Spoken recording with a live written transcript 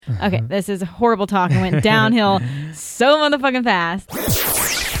Okay, this is horrible talk and went downhill so motherfucking fast.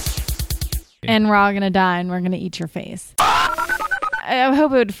 And we're all going to die and we're going to eat your face. I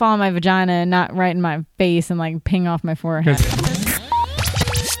hope it would fall in my vagina and not right in my face and like ping off my forehead. You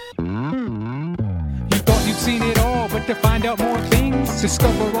thought you'd seen it all, but to find out more things,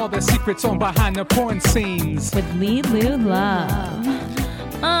 discover all the secrets on behind the porn scenes. With Lee Lou Love.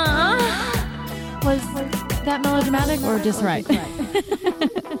 Was that melodramatic or just right?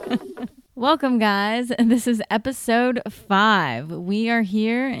 Welcome, guys. This is episode 5. We are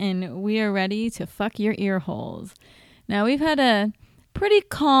here and we are ready to fuck your ear holes. Now, we've had a pretty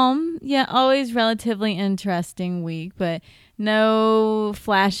calm, yet always relatively interesting week, but no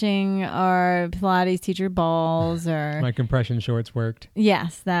flashing our Pilates teacher balls or... My compression shorts worked.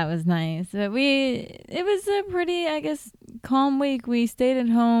 Yes, that was nice. But it was a pretty, I guess, calm week. We stayed at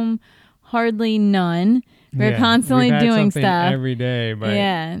home hardly none. We're constantly doing stuff every day, but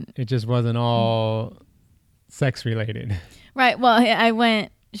it just wasn't all sex related. Right. Well, I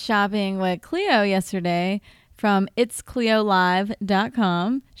went shopping with Cleo yesterday from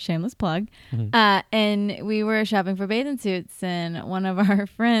itscleolive.com. Shameless plug. Mm-hmm. And we were shopping for bathing suits, and one of our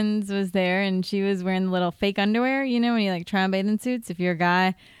friends was there, and she was wearing the little fake underwear. You know, when you like try on bathing suits, if you're a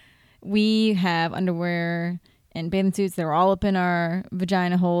guy, we have underwear and bathing suits that are all up in our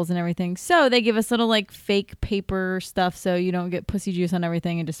vagina holes and everything. So they give us little like fake paper stuff so you don't get pussy juice on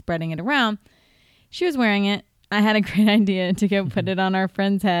everything and just spreading it around. She was wearing it. I had a great idea to go put it on our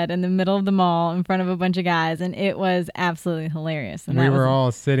friend's head in the middle of the mall in front of a bunch of guys, and it was absolutely hilarious. And we were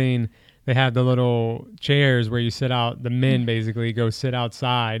all sitting. They have the little chairs where you sit out. The men basically go sit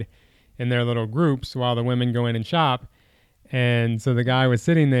outside in their little groups while the women go in and shop. And so the guy was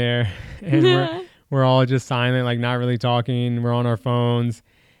sitting there, and we're all just silent, like not really talking. We're on our phones.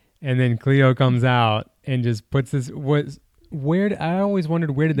 And then Cleo comes out and just puts this... I always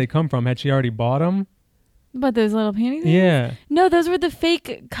wondered, where did they come from? Had she already bought them? But those little panty things? Yeah. No, those were the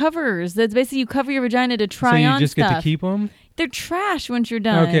fake covers. That's basically you cover your vagina to try on stuff. So you just get to keep them? They're trash once you're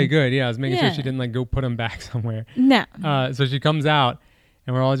done. Okay, good. Yeah, I was making sure she didn't like go put them back somewhere. No. So she comes out,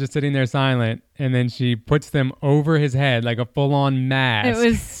 and we're all just sitting there silent, and then she puts them over his head like a full-on mask. It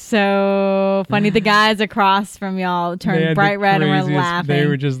was so funny. The guys across from y'all turned bright red and were laughing. They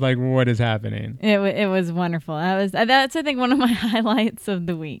were just like, what is happening? It was wonderful. That's, I think, one of my highlights of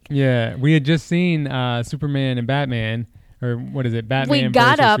the week. Yeah. We had just seen Superman and Batman, or what is it? Batman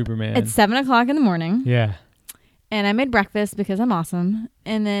versus Superman. We got up at 7 o'clock in the morning. Yeah. And I made breakfast because I'm awesome.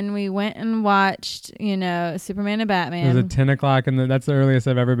 And then we went and watched, Superman and Batman. It was at 10 o'clock, and that's the earliest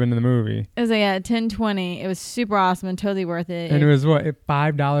I've ever been to the movie. It was at 10:20. It was super awesome and totally worth it. And it was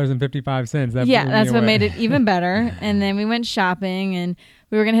 $5.55. That's what made it even better. And then we went shopping, and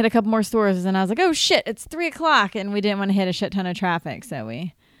we were going to hit a couple more stores. And I was like, oh, shit, it's 3 o'clock. And we didn't want to hit a shit ton of traffic. So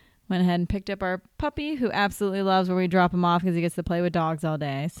we went ahead and picked up our puppy, who absolutely loves where we drop him off because he gets to play with dogs all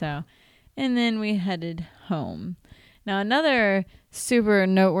day. And then we headed home. Now, another super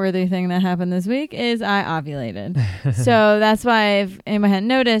noteworthy thing that happened this week is I ovulated. So that's why, if anyone hadn't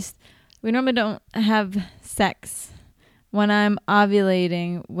noticed, we normally don't have sex when I'm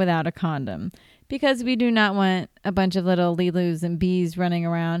ovulating without a condom because we do not want a bunch of little Lelus and bees running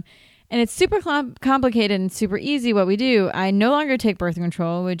around. And it's super complicated and super easy what we do. I no longer take birth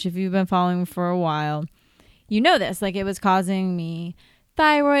control, which if you've been following for a while, you know this. Like, it was causing me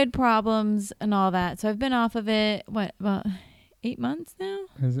thyroid problems and all that. So I've been off of it, about 8 months now?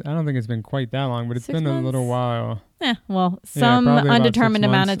 I don't think it's been quite that long, but it's 6 months? A little while. Some undetermined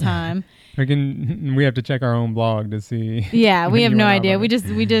amount of time. We have to check our own blog to see. Yeah, we have no idea. We just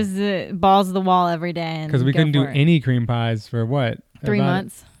balls to the wall every day. Because we couldn't do any cream pies for what? 3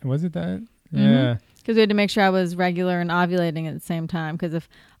 months. Was it that? Mm-hmm. Yeah. Because we had to make sure I was regular and ovulating at the same time. Because if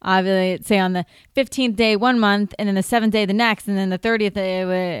ovulate, say on the 15th day 1 month, and then the 7th day the next, and then the 30th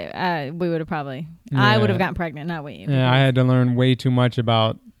day, we would have probably... Yeah. I would have gotten pregnant, not we. Yeah, I had to learn way too much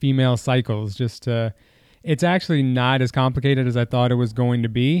about female cycles. It's actually not as complicated as I thought it was going to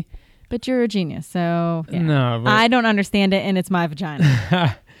be. But you're a genius, so... Yeah. No, I don't understand it, and it's my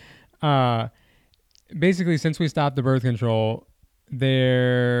vagina. Basically, since we stopped the birth control,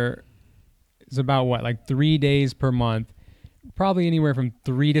 there... It's about 3 days per month, probably anywhere from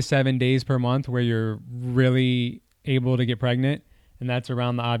 3 to 7 days per month where you're really able to get pregnant. And that's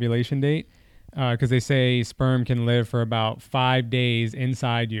around the ovulation date. Because they say sperm can live for about 5 days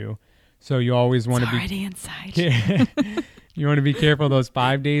inside you. So you always want to be already inside. You want to be careful those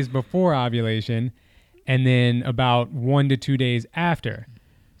 5 days before ovulation and then about 1 to 2 days after.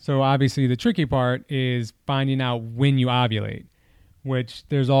 So obviously the tricky part is finding out when you ovulate. which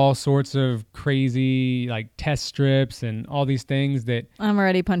there's all sorts of crazy like test strips and all these things that I'm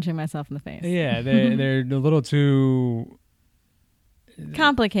already punching myself in the face. Yeah, they're a little too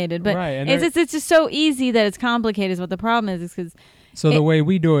complicated, but right, and it's just so easy that it's complicated is what the problem is because the way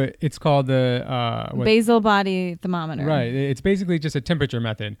we do it, it's called the basal body thermometer. Right. It's basically just a temperature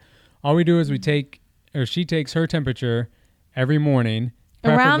method. All we do is she takes her temperature every morning.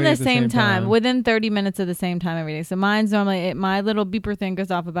 Around the same time, within 30 minutes of the same time every day. So mine's normally, my little beeper thing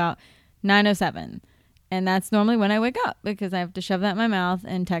goes off about 9:07. And that's normally when I wake up because I have to shove that in my mouth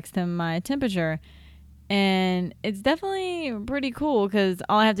and text him my temperature. And it's definitely pretty cool because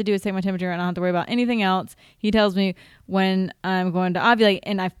all I have to do is take my temperature and I don't have to worry about anything else. He tells me when I'm going to ovulate.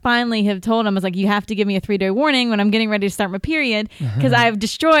 And I finally have told him, I was like, you have to give me a 3-day warning when I'm getting ready to start my period because I've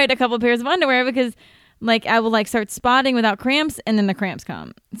destroyed a couple of pairs of underwear because like I will like start spotting without cramps and then the cramps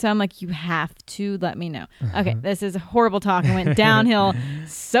come. So I'm like, you have to let me know. Okay, this is horrible talk. I went downhill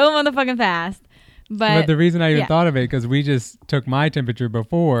so motherfucking fast. But the reason I even thought of it, because we just took my temperature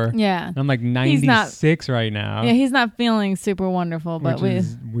before. Yeah. And I'm like 96 right now. Yeah, he's not feeling super wonderful. But which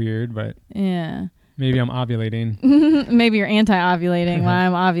is weird, but yeah. Maybe I'm ovulating. Maybe you're anti-ovulating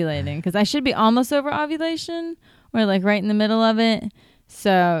while I'm ovulating. Because I should be almost over ovulation or like right in the middle of it.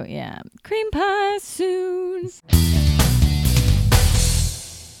 So, yeah. Cream pie soon.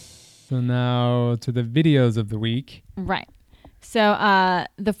 So now to the videos of the week. Right. So,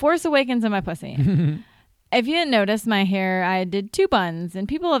 The Force Awakens in my pussy. If you didn't notice my hair, I did 2 buns. And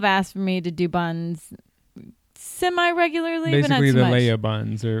people have asked for me to do buns semi-regularly, basically but not so the much. Leia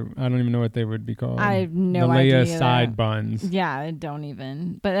buns, or I don't even know what they would be called. I have no the idea. The Leia side buns. Yeah, I don't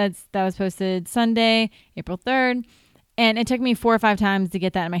even. But that was posted Sunday, April 3rd. And it took me 4 or 5 times to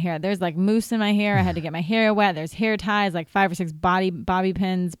get that in my hair. There's like mousse in my hair. I had to get my hair wet. There's hair ties, like 5 or 6 bobby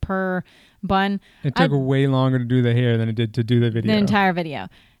pins per bun. It took way longer to do the hair than it did to do the video. The entire video.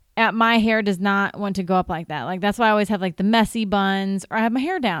 My hair does not want to go up like that. Like that's why I always have like the messy buns or I have my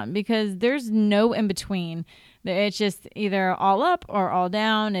hair down because there's no in between. It's just either all up or all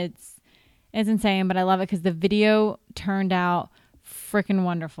down. It's insane, but I love it because the video turned out freaking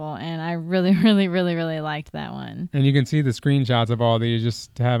wonderful, and I really, really, really, really liked that one. And you can see the screenshots of all these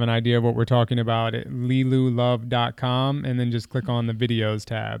just to have an idea of what we're talking about at lilulove.com, and then just click on the videos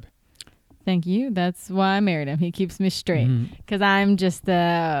tab. Thank you. That's why I married him. He keeps me straight because I'm just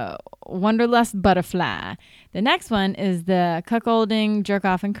the wanderlust butterfly. The next one is the cuckolding, jerk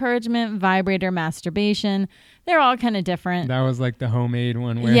off encouragement, vibrator, masturbation. They're all kind of different. That was like the homemade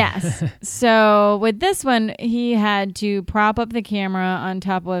one. Yes. So with this one, he had to prop up the camera on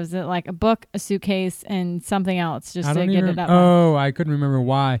top of, was it like a book, a suitcase, and something else just to get it up. Oh, I couldn't remember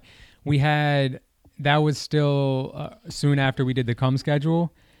why. That was still soon after we did the cum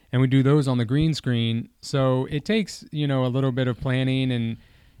schedule. And we do those on the green screen. So it takes, a little bit of planning and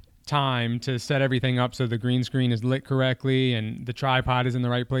time to set everything up so the green screen is lit correctly and the tripod is in the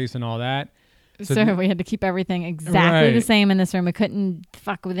right place and all that. So we had to keep everything exactly the same in this room. We couldn't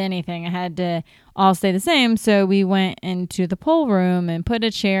fuck with anything. It had to all stay the same. So we went into the pool room and put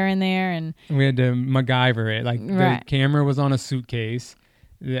a chair in there. And we had to MacGyver it. Like the camera was on a suitcase,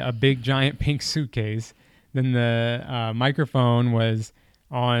 a big giant pink suitcase. Then the microphone was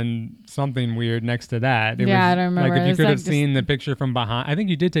on something weird next to that. I don't remember. Like if you could have seen the picture from behind. I think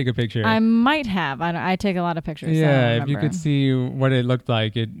you did take a picture. I might have. I take a lot of pictures. Yeah, so if you could see what it looked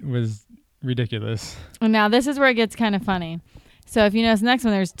like, it was ridiculous. And now this is where it gets kind of funny. So if you notice the next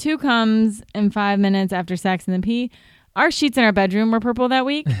one, there's 2 comes in 5 minutes after sex and then pee. Our sheets in our bedroom were purple that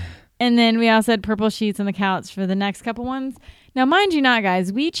week. And then we also had purple sheets on the couch for the next couple ones. Now, mind you not,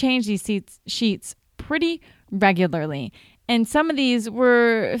 guys, we change these sheets pretty regularly. And some of these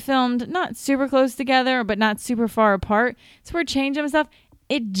were filmed not super close together, but not super far apart. So we're changing them and stuff.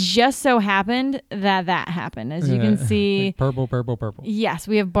 It just so happened that happened. As you can see. Like purple. Yes,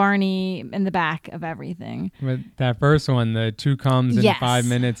 we have Barney in the back of everything. But that first one, the 2 comes in 5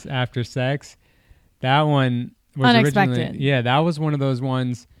 minutes after sex, that one was unexpected. That was one of those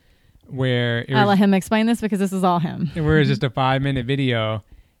ones where I'll let him explain this because this is all him. Where it's just a 5-minute video,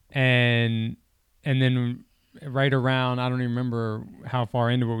 and then right around, I don't even remember how far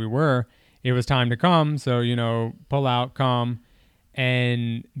into it we were, it was time to come. So, pull out, come,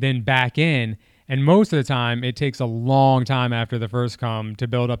 and then back in. And most of the time, it takes a long time after the first come to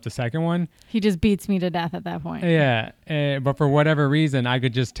build up the second one. He just beats me to death at that point. Yeah. But for whatever reason, I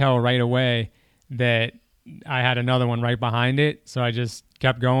could just tell right away that I had another one right behind it. So I just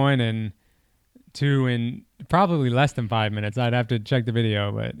kept going, and 2 in probably less than 5 minutes. I'd have to check the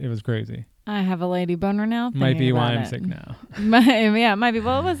video, but it was crazy. I have a lady boner now. Might be why I'm sick now. It might be.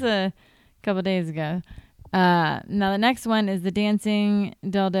 Well, it was a couple of days ago. Now the next one is the dancing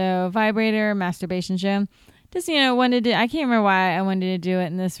dildo vibrator masturbation show. Just, wanted to, I can't remember why I wanted to do it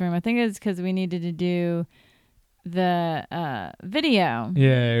in this room. I think it's because we needed to do the video.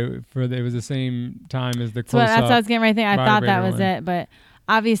 Yeah, it was the same time as the so close-up. That's what I was getting right there. I thought that was one. it, but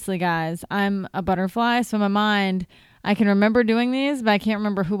obviously, guys, I'm a butterfly, so in my mind, I can remember doing these, but I can't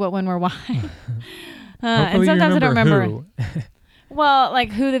remember who, what, when, where, why. And sometimes I don't remember. Who. Well,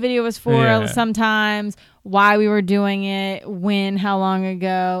 like who the video was for, Yeah. sometimes why we were doing it, when, how long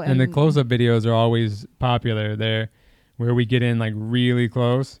ago. And the close-up videos are always popular. They're where we get in like really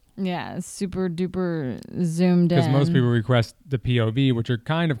close. Yeah, super duper zoomed in. Because most people request the POV, which are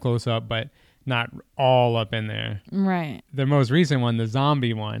kind of close up, but not all up in there. Right. The most recent one, the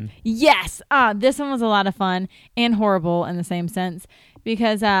zombie one. Yes. This one was a lot of fun and horrible in the same sense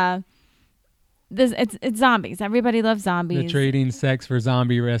because it's zombies. Everybody loves zombies. The trading sex for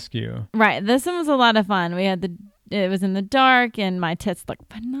zombie rescue. Right. This one was a lot of fun. It was in the dark and my tits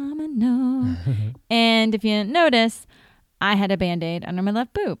looked phenomenal. And if you didn't notice, I had a Band-Aid under my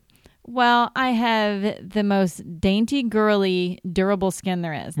left boob. Well, I have the most dainty, girly, durable skin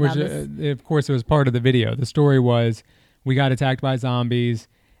there is. Which, of course, it was part of the video. The story was we got attacked by zombies.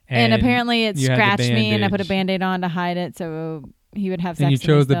 And apparently it scratched me, and I put a Band-Aid on to hide it so he would have sex. And you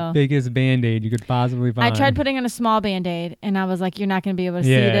chose the still. biggest Band-Aid you could possibly find. I tried putting on a small Band-Aid, and I was like, you're not going to be able to see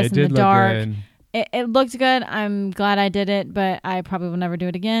this it in the did dark. look good. It looked good. I'm glad I did it, but I probably will never do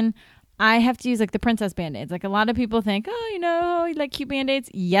it again. I have to use like the princess Band-Aids. Like a lot of people think, you like cute Band-Aids.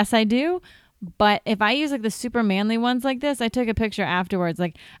 Yes, I do. But if I use like the super manly ones like this, I took a picture afterwards.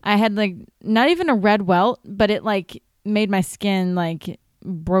 Like I had like not even a red welt, but it like made my skin like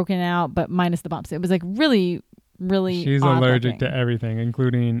broken out, but minus the bumps. It was like really, really She's odd allergic looking. to everything,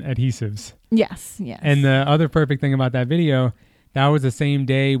 including adhesives. Yes. And the other perfect thing about that video, that was the same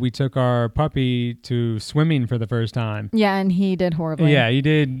day we took our puppy to swimming for the first time. Yeah, and he did horribly. Yeah, he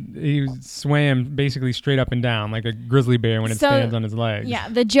did. He swam basically straight up and down like a grizzly bear when it stands on his legs. Yeah,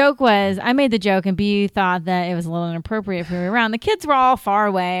 the joke was, I made the joke and B thought that it was a little inappropriate if we were around. The kids were all far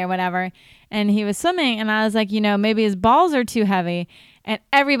away or whatever, and he was swimming, and I was like, maybe his balls are too heavy, and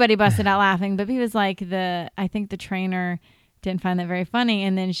everybody busted out laughing, but he was like, I think the trainer didn't find that very funny,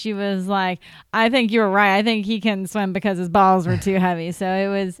 and then she was like, I think you were right. I think he can swim because his balls were too heavy. So it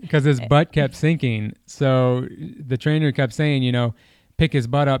was because his butt kept sinking. So the trainer kept saying, pick his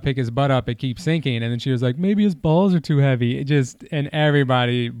butt up, it keeps sinking. And then she was like, maybe his balls are too heavy. And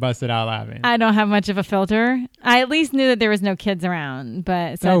everybody busted out laughing. I don't have much of a filter. I at least knew that there was no kids around,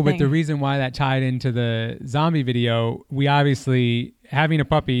 but but the reason why that tied into the zombie video, we obviously having a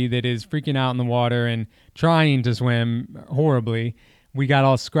puppy that is freaking out in the water and trying to swim horribly, we got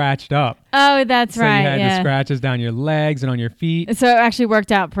all scratched up. Oh, that's right. So you had the scratches down your legs and on your feet. So it actually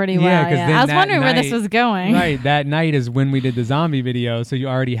worked out pretty well. Yeah. I was wondering where this was going. Right. That night is when we did the zombie video. So you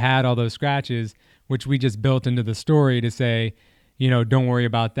already had all those scratches, which we just built into the story to say, don't worry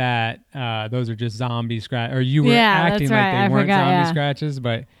about that. Those are just zombie scratches. Or you were acting like they weren't zombie scratches,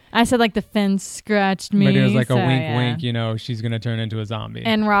 but I said like the fence scratched me. But it was like a wink, she's going to turn into a zombie.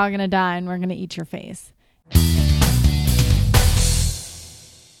 And we're all going to die and we're going to eat your face.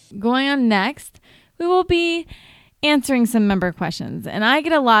 Going on next, we will be answering some member questions. And I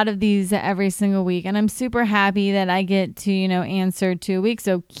get a lot of these every single week. And I'm super happy that I get to, answer 2 a week.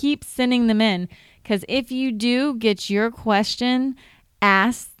 So keep sending them in. Because if you do get your question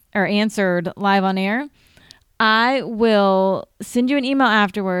asked or answered live on air, I will send you an email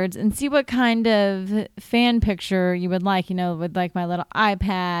afterwards and see what kind of fan picture you would like. With like my little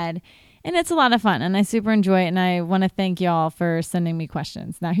iPad. And it's a lot of fun. And I super enjoy it. And I want to thank y'all for sending me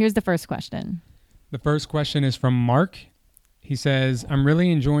questions. Now, here's the first question. The first question is from Mark. He says, I'm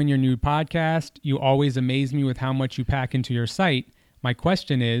really enjoying your new podcast. You always amaze me with how much you pack into your site. My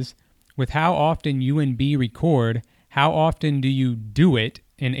question is, with how often you and B record, how often do you do it,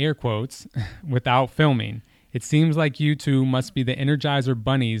 in air quotes, without filming? It seems like you two must be the Energizer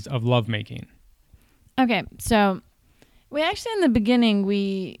bunnies of lovemaking. Okay, so we actually, in the beginning,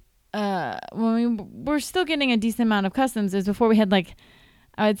 when we were still getting a decent amount of customs, is before we had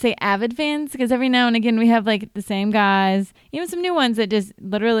I would say avid fans, because every now and again we have the same guys, even some new ones that just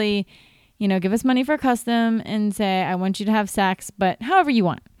literally, give us money for a custom and say, I want you to have sex, but however you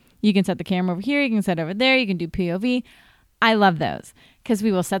want. You can set the camera over here, you can set it over there, you can do POV. I love those because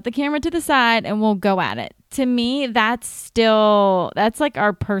we will set the camera to the side and we'll go at it. To me, that's like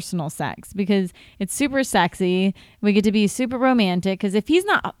our personal sex because it's super sexy. We get to be super romantic because if he's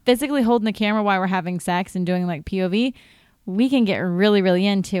not physically holding the camera while we're having sex and doing POV, we can get really, really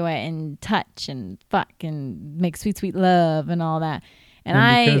into it and touch and fuck and make sweet, sweet love and all that. And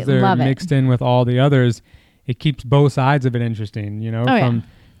I because they're love it. Mixed in with all the others, it keeps both sides of it interesting, you know. Oh,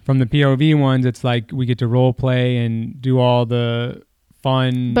 From the POV ones, it's like we get to role play and do all the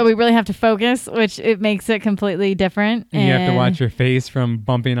fun. But we really have to focus, which it makes it completely different. And you have to watch your face from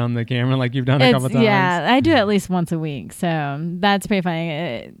bumping on the camera like you've done a couple times. Yeah, I do it at least once a week. So that's pretty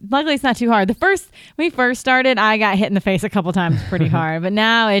funny. Luckily, it's not too hard. When we first started, I got hit in the face a couple times pretty hard. But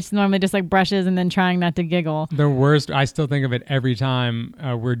now it's normally just like brushes and then trying not to giggle. The worst, I still think of it every time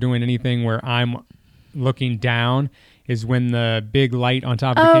we're doing anything where I'm looking down, is when the big light on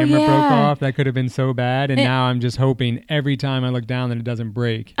top of the camera broke off. That could have been so bad. And now I'm just hoping every time I look down that it doesn't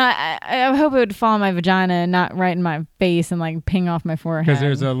break. I hope it would fall on my vagina and not right in my face and like ping off my forehead. Because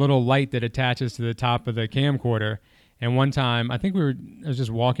there's a little light that attaches to the top of the camcorder. And one time, I think I was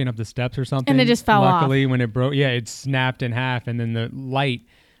just walking up the steps or something. And it just fell off. Luckily, when it broke, it snapped in half. And then the light,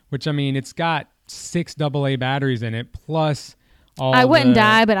 which, I mean, it's got 6 AA batteries in it, plus... I wouldn't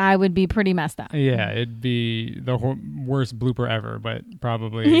die, but I would be pretty messed up. Yeah, it'd be the worst blooper ever, but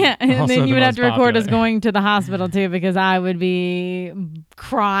probably. Yeah, and then you would have to record us popular. going to the hospital too, because I would be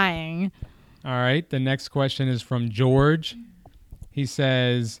crying. All right, the next question is from George. He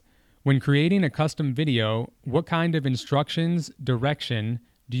says, when creating a custom video, what kind of instructions, direction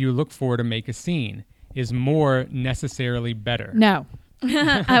do you look for to make a scene? Is more necessarily better? No.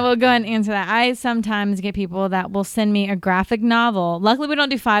 I will go ahead and answer that. I sometimes get people that will send me a graphic novel. Luckily, we don't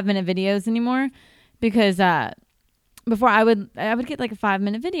do 5-minute videos anymore, because before I would get like a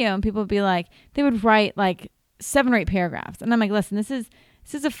 5-minute video and people would be like, they would write like 7 or 8 paragraphs, and I'm like, listen, this is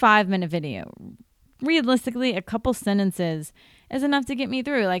a 5-minute video. Realistically, a couple sentences is enough to get me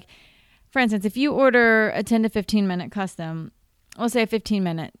through. Like, for instance, if you order a 10 to 15 minute custom, we'll say a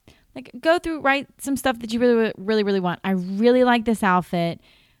 15-minute. Like, go through, write some stuff that you really, really, really want. I really like this outfit.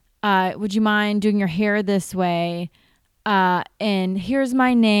 Would you mind doing your hair this way? And here's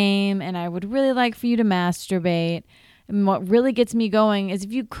my name, and I would really like for you to masturbate. And what really gets me going is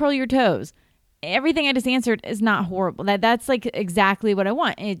if you curl your toes. Everything I just answered is not horrible. That's like exactly what I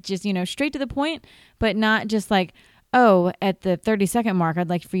want. It just, straight to the point, but not just like, oh, at the 30-second mark, I'd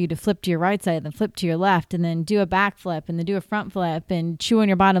like for you to flip to your right side, then flip to your left, and then do a back flip, and then do a front flip, and chew on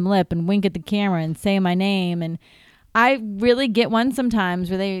your bottom lip, and wink at the camera, and say my name. And I really get one sometimes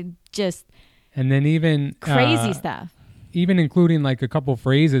where they just... And then even... crazy stuff. Even including like a couple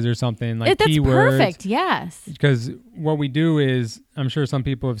phrases or something, like that's keywords. Perfect, yes. Because what we do is, I'm sure some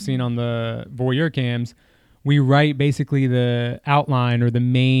people have seen on the voyeur cams, we write basically the outline or the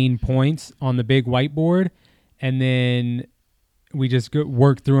main points on the big whiteboard, and then we just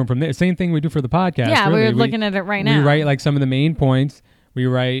work through them from there. Same thing we do for the podcast. Yeah, really. we're looking at it right now. We write like some of the main points. We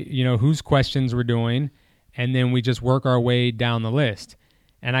write, whose questions we're doing, and then we just work our way down the list.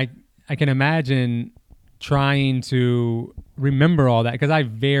 And I can imagine trying to remember all that, because I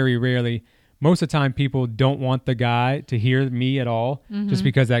very rarely, most of the time, people don't want the guy to hear me at all, just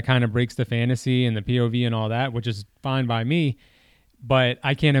because that kind of breaks the fantasy and the POV and all that, which is fine by me. But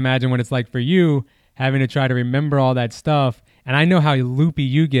I can't imagine what it's like for you, having to try to remember all that stuff. And I know how loopy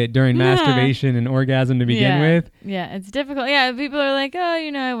you get during masturbation and orgasm to begin with. Yeah, it's difficult. Yeah, people are like, oh,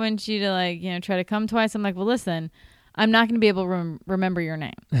 I want you to try to come twice. I'm like, well, listen, I'm not going to be able to remember your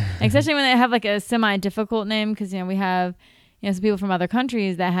name. Especially when they have like a semi-difficult name, because, we have, some people from other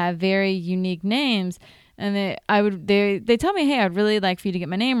countries that have very unique names. And they tell me, hey, I'd really like for you to get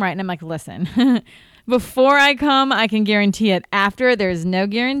my name right. And I'm like, listen, before I come, I can guarantee it. After, there's no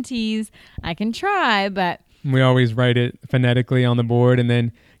guarantees. I can try, but... We always write it phonetically on the board, and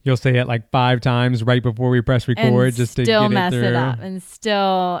then you'll say it like 5 times right before we press record, just to get it through. Still mess it up and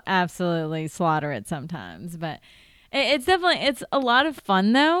still absolutely slaughter it sometimes. But it's a lot of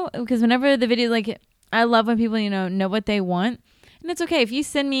fun though, because whenever the video, like, I love when people, know what they want. And it's okay. If you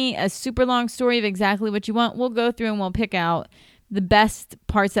send me a super long story of exactly what you want, we'll go through and we'll pick out the best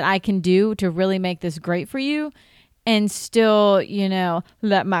parts that I can do to really make this great for you, and still,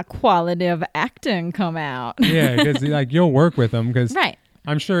 let my quality of acting come out. Yeah, because like you'll work with them, because right.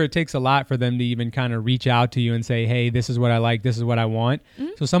 I'm sure it takes a lot for them to even kind of reach out to you and say, hey, this is what I like, this is what I want.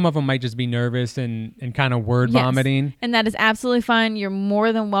 Mm-hmm. So some of them might just be nervous and kind of word vomiting. And that is absolutely fine. You're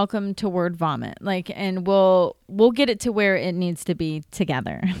more than welcome to word vomit. And we'll get it to where it needs to be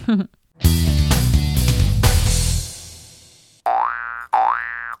together.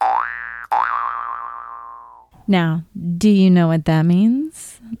 Now, do you know what that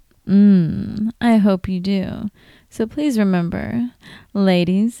means? I hope you do. So please remember,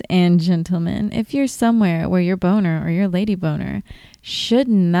 ladies and gentlemen, if you're somewhere where your boner or your lady boner should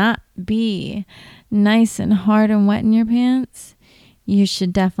not be nice and hard and wet in your pants, you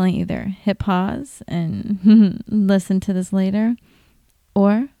should definitely either hit pause and listen to this later,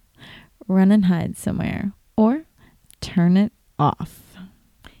 or run and hide somewhere, or turn it off.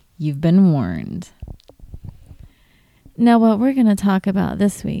 You've been warned. Now, what we're going to talk about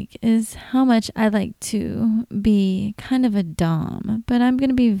this week is how much I like to be kind of a dom, but I'm going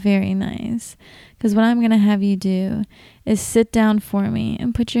to be very nice, because what I'm going to have you do is sit down for me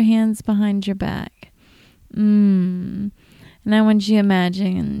and put your hands behind your back. And I want you to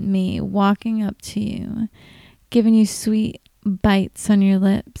imagine me walking up to you, giving you sweet bites on your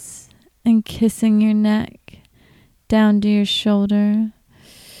lips and kissing your neck down to your shoulder.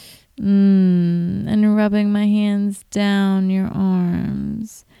 And rubbing my hands down your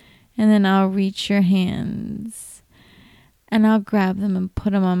arms. And then I'll reach your hands and I'll grab them and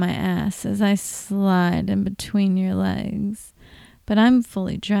put them on my ass as I slide in between your legs. But I'm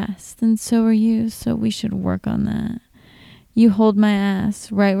fully dressed and so are you, so we should work on that. You hold my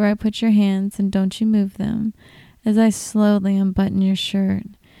ass right where I put your hands and don't you move them as I slowly unbutton your shirt.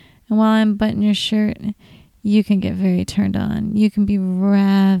 And while I unbutton your shirt, you can get very turned on. You can be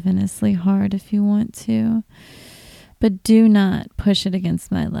ravenously hard if you want to. But do not push it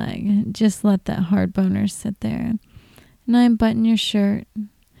against my leg. Just let that hard boner sit there. And I unbutton your shirt. And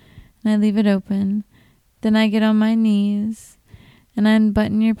I leave it open. Then I get on my knees. And I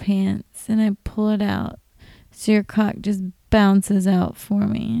unbutton your pants. And I pull it out. So your cock just bounces out for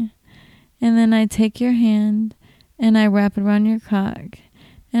me. And then I take your hand. And I wrap it around your cock.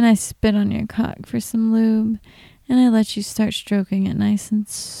 And I spit on your cock for some lube. And I let you start stroking it nice and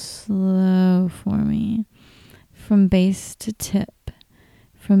slow for me. From base to tip.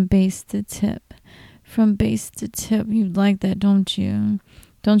 From base to tip. From base to tip. You'd like that, don't you?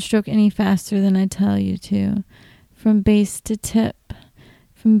 Don't stroke any faster than I tell you to. From base to tip.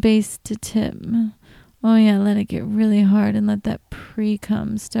 From base to tip. Oh yeah, let it get really hard and let that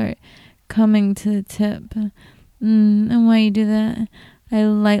pre-cum start coming to the tip. And while you do that, I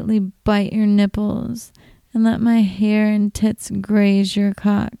lightly bite your nipples and let my hair and tits graze your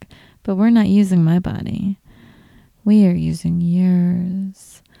cock. But we're not using my body. We are using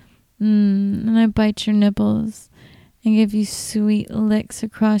yours. And I bite your nipples and give you sweet licks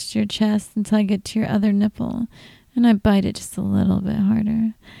across your chest until I get to your other nipple. And I bite it just a little bit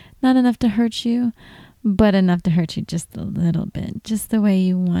harder. Not enough to hurt you, but enough to hurt you just a little bit. Just the way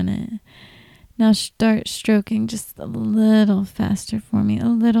you want it. Now start stroking just a little faster for me, a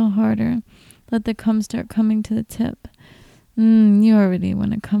little harder. Let the cum start coming to the tip. You already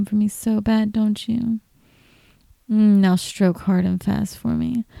want to come for me so bad, don't you? Now stroke hard and fast for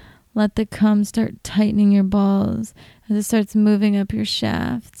me. Let the cum start tightening your balls as it starts moving up your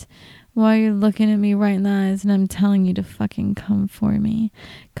shaft while you're looking at me right in the eyes and I'm telling you to fucking come for me.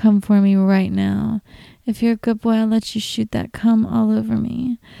 Come for me right now. If you're a good boy, I'll let you shoot that cum all over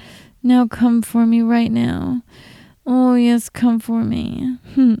me. Now come for me right now. Oh, yes, come for me.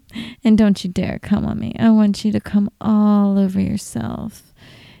 And don't you dare come on me. I want you to come all over yourself.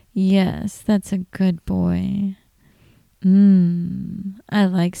 Yes, that's a good boy. I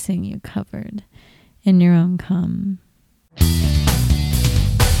like seeing you covered in your own cum.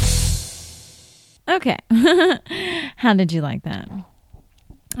 Okay. How did you like that?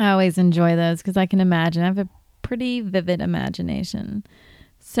 I always enjoy those because I can imagine. I have a pretty vivid imagination.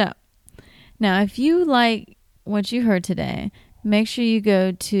 So, now if you like what you heard today, make sure you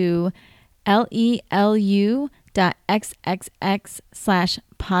go to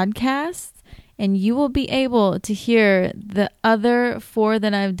lelu.xxx/podcasts and you will be able to hear the other 4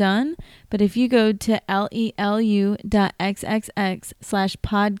 that I've done. But if you go to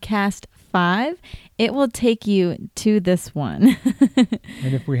lelu.xxx/podcast5, it will take you to this one.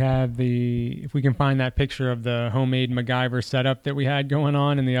 And if we can find that picture of the homemade MacGyver setup that we had going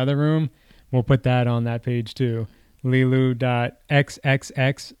on in the other room, we'll put that on that page too.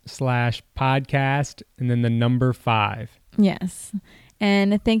 lelu.xxx/podcast and then the number 5. Yes.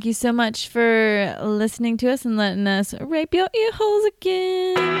 And thank you so much for listening to us and letting us rape your ear holes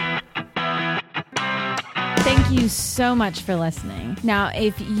again. Thank you so much for listening. Now,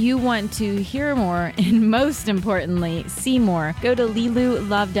 if you want to hear more and most importantly, see more, go to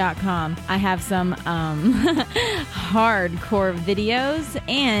lilulove.com. I have some hardcore videos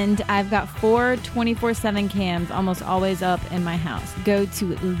and I've got 4 24/7 cams almost always up in my house. Go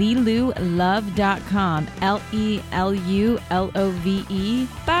to lilulove.com. LELULOVE.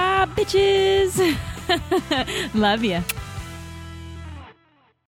 Bye, bitches. Love ya.